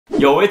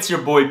Yo, it's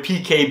your boy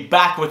PK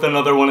back with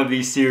another one of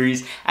these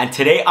series, and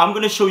today I'm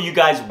going to show you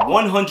guys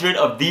 100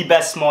 of the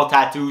best small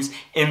tattoos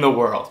in the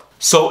world.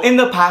 So in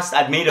the past,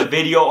 I've made a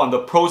video on the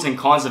pros and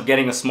cons of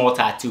getting a small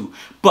tattoo.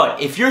 But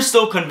if you're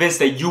still convinced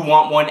that you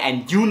want one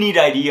and you need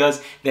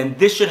ideas, then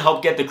this should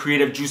help get the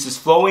creative juices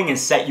flowing and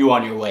set you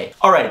on your way.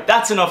 Alright,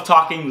 that's enough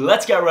talking.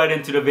 Let's get right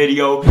into the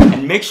video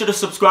and make sure to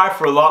subscribe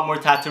for a lot more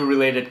tattoo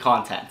related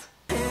content.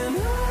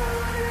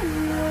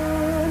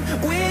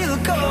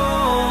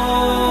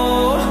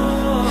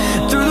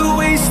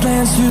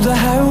 Through the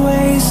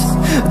highways,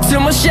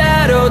 till my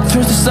shadow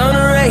turns to sun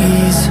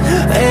rays,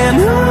 and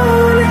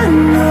on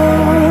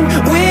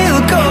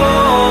we'll go.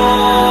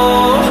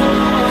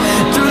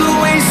 Through the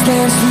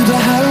wastelands, through the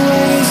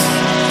highways,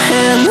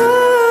 and on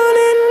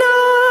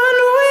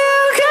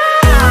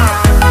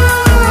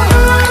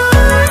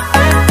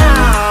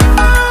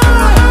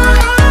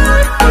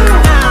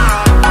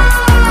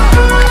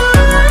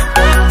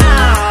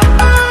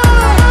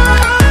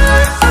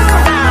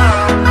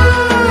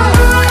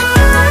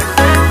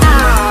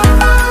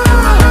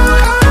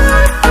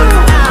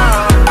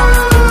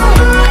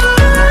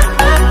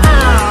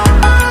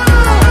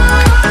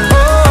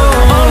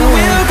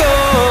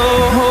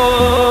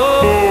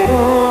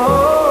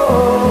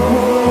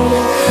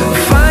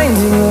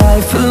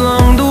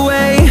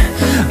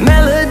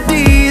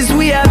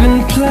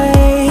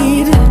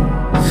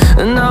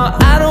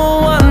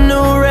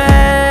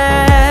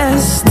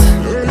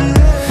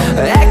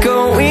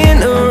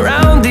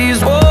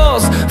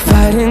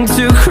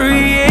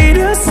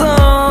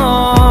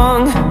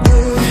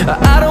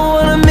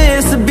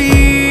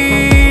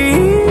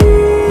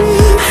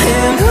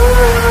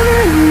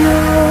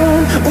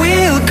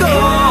we'll go.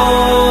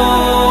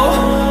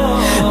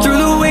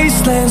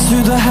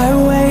 Through the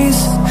highways,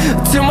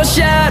 till my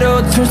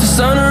shadow turns to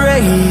sun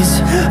rays,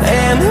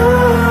 and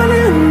on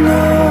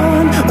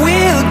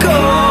we'll go.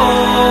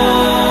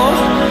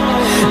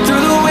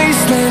 Through the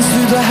wastelands,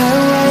 through the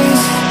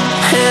highways,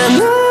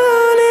 and on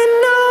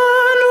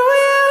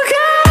we'll go.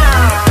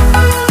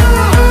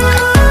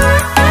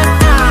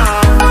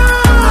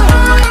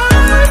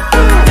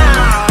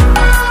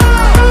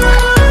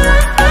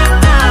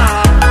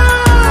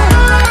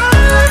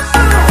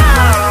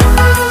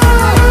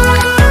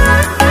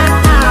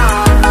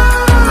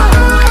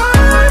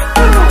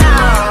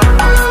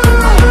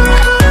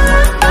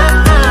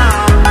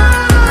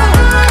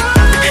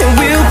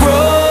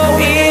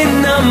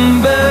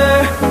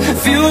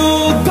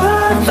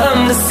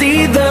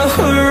 See the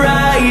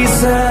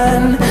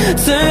horizon,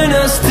 turn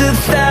us to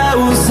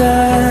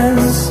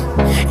thousands,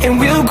 and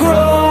we'll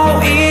grow.